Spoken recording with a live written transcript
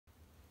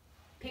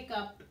pick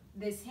up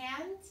this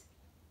hand.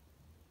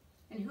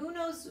 And who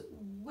knows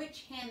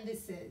which hand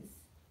this is?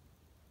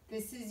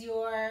 This is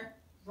your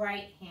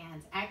right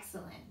hand.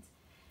 Excellent.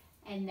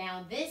 And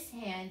now this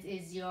hand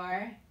is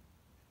your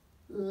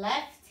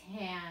left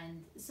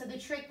hand. So the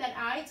trick that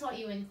I taught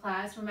you in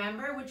class,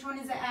 remember which one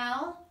is the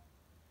L?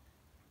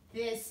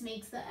 This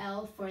makes the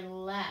L for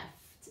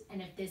left.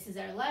 And if this is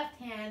our left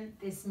hand,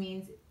 this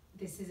means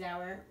this is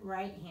our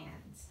right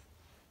hand.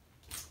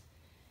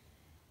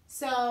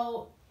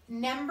 So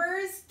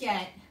numbers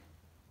get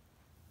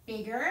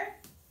bigger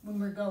when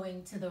we're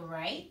going to the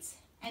right,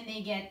 and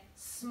they get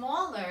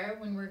smaller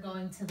when we're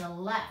going to the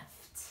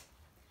left.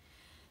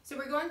 So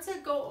we're going to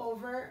go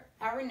over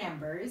our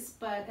numbers,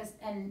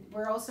 and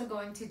we're also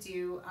going to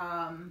do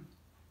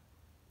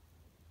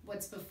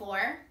what's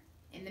before,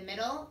 in the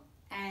middle,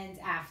 and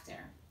after.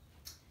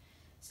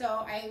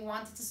 So I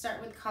wanted to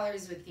start with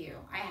colors with you.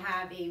 I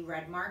have a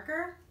red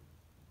marker,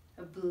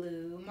 a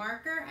blue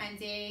marker, and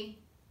a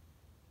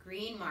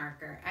green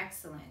marker.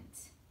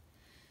 Excellent.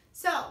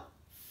 So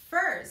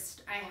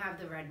first I have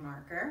the red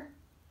marker,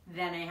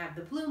 then I have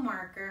the blue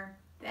marker,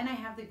 then I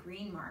have the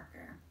green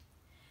marker.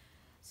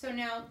 So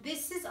now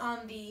this is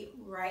on the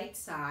right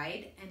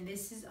side and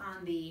this is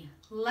on the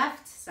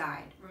left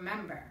side.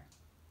 Remember,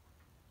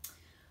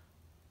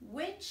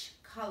 which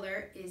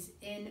color is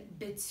in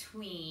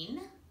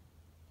between,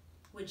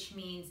 which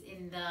means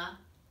in the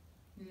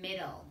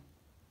middle.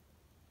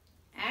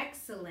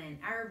 Excellent.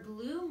 Our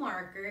blue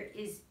marker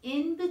is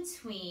in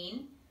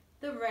between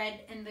the red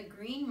and the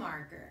green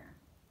marker.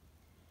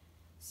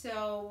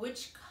 So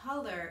which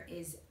color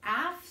is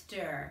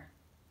after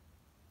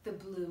the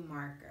blue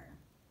marker?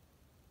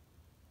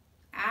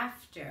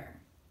 After.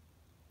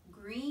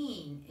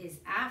 Green is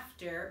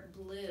after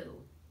blue.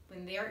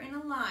 When they're in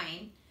a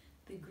line,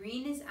 the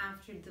green is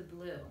after the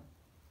blue.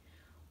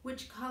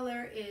 Which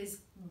color is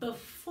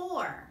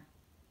before?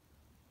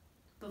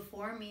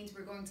 Before means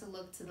we're going to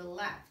look to the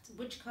left.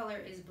 Which color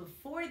is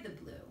before the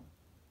blue?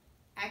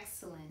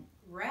 Excellent.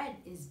 Red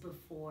is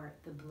before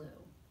the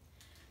blue.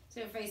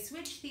 So if I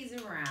switch these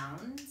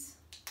around,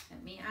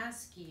 let me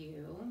ask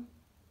you,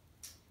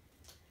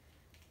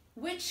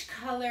 which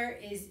color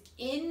is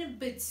in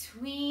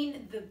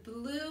between the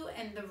blue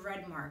and the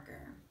red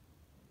marker?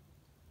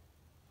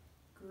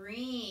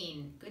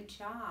 Green. Good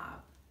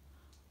job.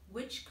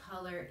 Which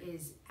color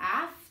is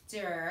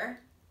after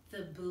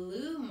the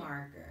blue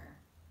marker?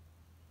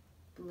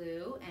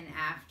 Blue, and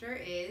after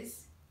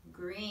is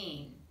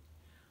green.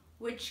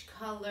 Which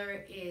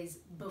color is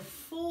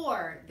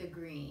before the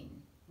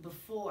green?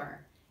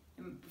 Before.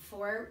 And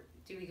before,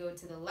 do we go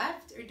to the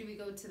left or do we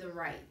go to the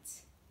right?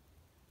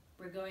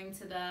 We're going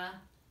to the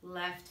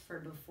left for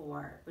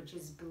before, which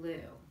is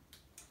blue.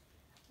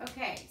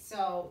 Okay,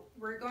 so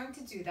we're going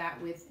to do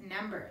that with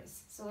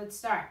numbers. So let's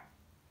start.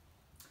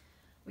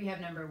 We have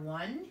number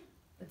 1.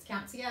 Let's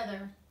count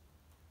together.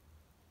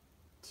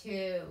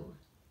 2,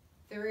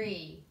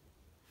 3,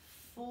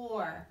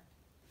 4,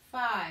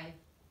 5,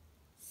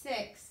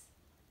 6,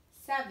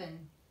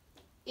 7,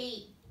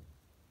 8,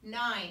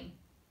 9,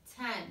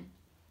 10,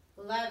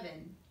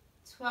 11,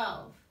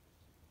 12,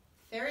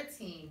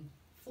 13,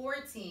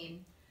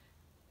 14,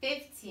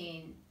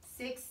 15,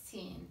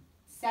 16,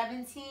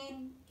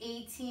 17,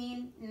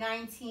 18,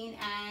 19,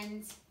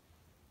 and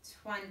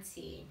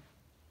 20.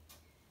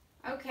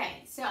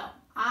 Okay, so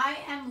I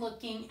am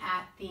looking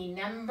at the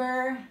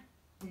number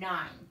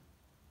 9.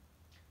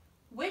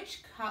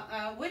 Which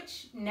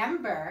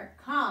number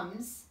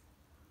comes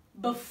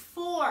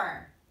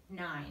before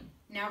 9?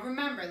 Now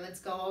remember, let's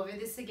go over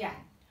this again.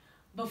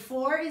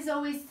 Before is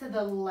always to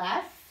the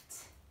left,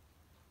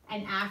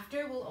 and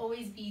after will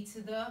always be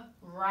to the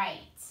right.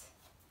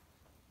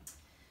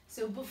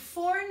 So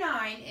before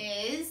 9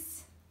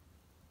 is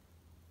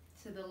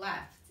to the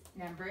left,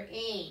 number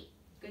 8.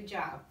 Good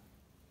job.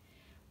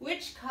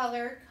 Which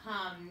number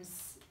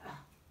comes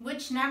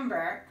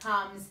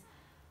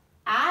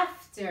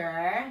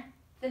after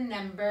the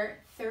number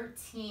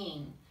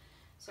 13?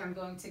 So I'm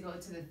going to go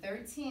to the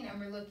 13 and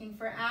we're looking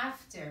for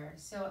after.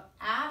 So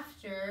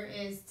after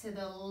is to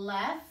the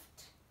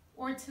left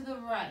or to the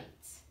right?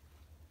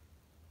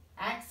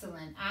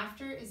 Excellent.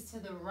 After is to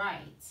the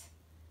right.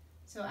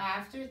 So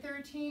after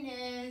 13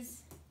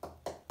 is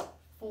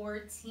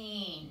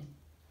 14.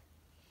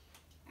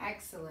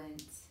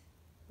 Excellent.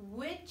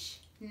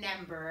 Which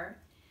number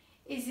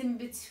is in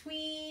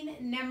between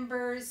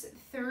numbers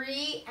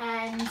 3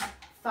 and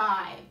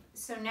 5?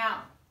 So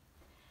now,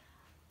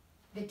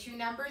 the two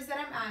numbers that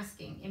I'm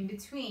asking in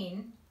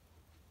between,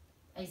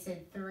 I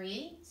said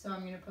 3, so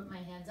I'm going to put my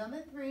hands on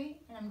the 3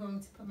 and I'm going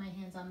to put my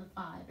hands on the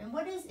 5. And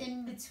what is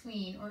in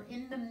between or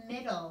in the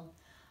middle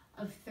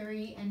of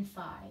 3 and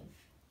 5?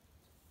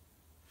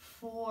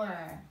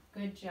 4.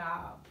 Good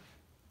job.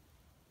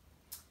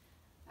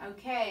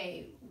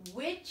 Okay,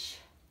 which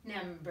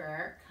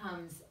number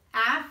comes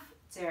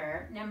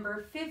after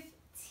number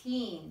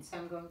 15? So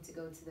I'm going to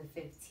go to the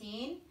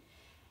 15.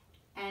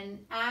 And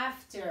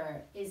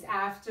after, is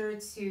after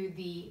to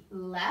the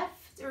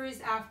left or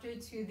is after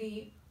to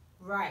the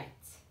right?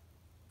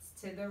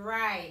 It's to the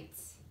right.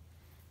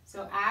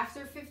 So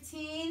after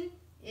 15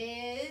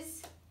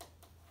 is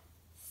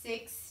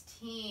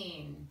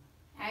 16.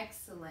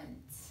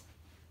 Excellent.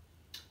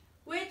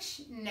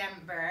 Which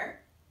number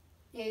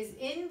is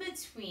in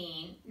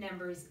between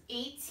numbers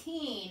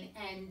 18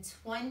 and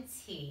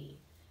 20?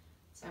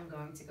 So I'm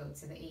going to go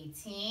to the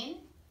 18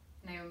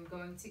 and I'm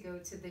going to go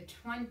to the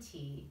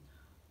 20.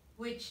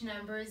 Which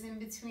number is in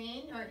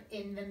between or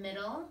in the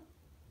middle?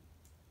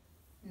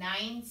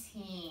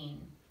 19.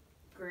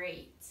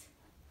 Great.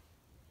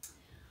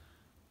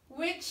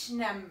 Which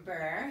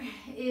number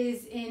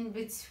is in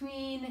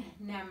between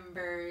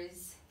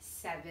numbers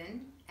 7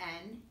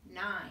 and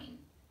 9?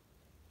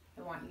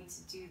 I want you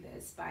to do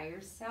this by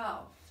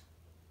yourself.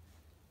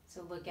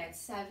 So look at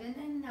 7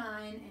 and 9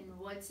 and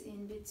what's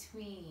in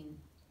between.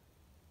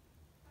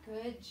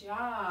 Good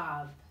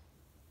job.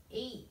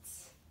 8.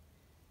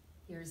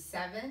 Here's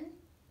 7,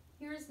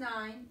 here's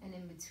 9, and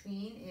in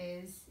between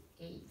is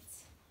 8.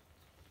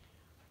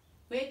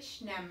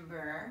 Which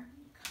number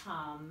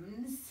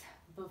comes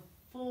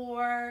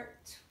before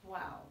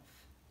 12?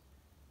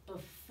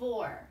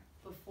 Before.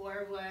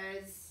 Before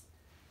was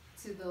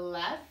to the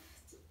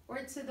left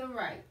or to the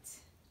right?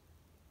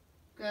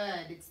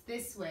 Good. It's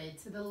this way,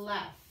 to the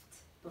left.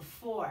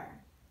 Before.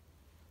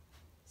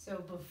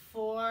 So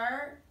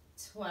before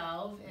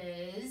 12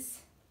 is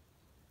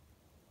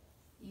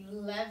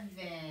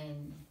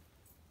 11.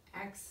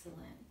 Excellent.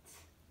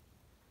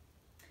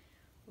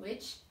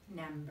 Which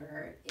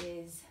number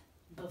is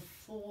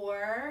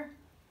before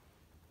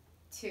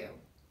 2?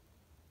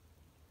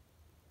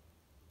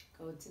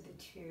 Go to the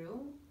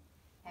 2,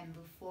 and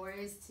before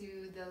is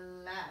to the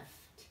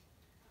left.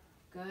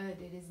 Good,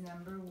 it is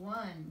number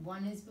 1.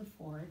 1 is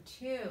before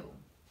 2.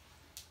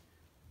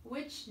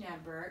 Which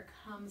number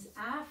comes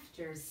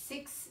after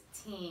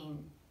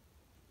 16?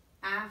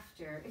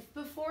 After. If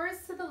before is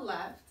to the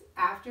left,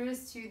 after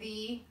is to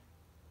the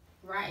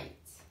right.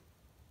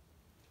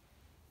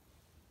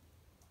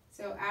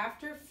 So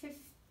after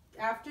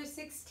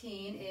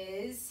 16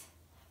 is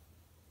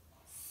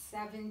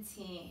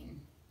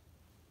 17.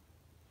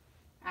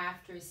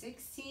 After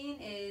 16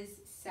 is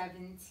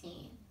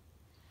 17.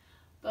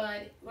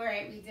 But, all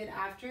right, we did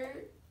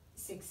after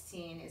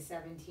 16 is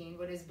 17.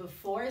 What is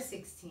before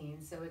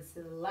 16? So it's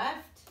to the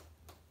left,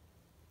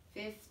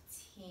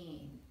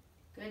 15.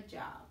 Good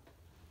job.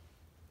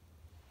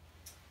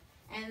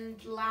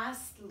 And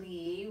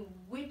lastly,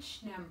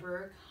 which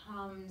number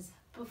comes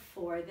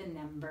before the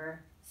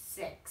number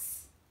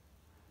 6?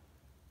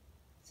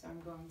 So I'm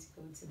going to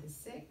go to the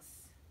 6.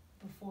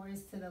 Before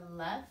is to the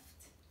left.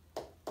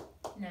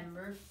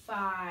 Number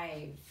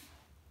 5.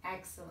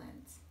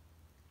 Excellent.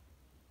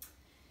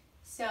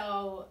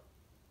 So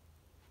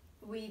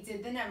we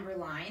did the number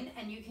line,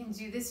 and you can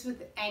do this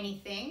with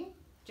anything,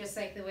 just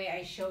like the way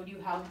I showed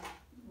you how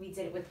we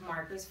did it with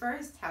markers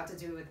first, how to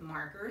do it with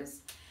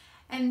markers.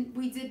 And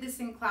we did this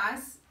in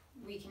class.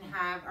 We can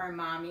have our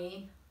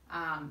mommy,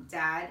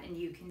 dad, and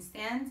you can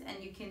stand,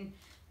 and you can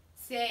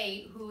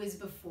say who is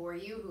before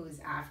you, who is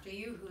after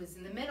you, who is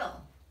in the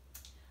middle.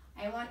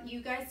 I want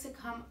you guys to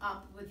come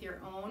up with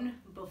your own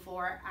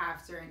before,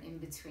 after, and in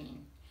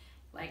between.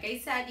 Like I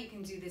said, you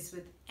can do this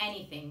with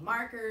anything.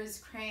 Markers,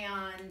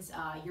 crayons,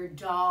 your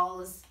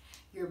dolls,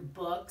 your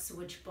books,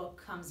 which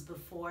book comes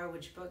before,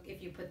 which book,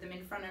 if you put them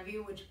in front of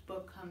you, which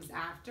book comes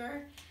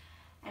after.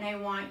 And I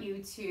want you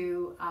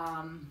to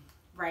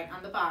write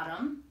on the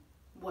bottom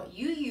what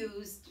you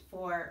used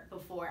for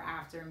before,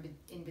 after, and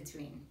in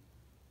between.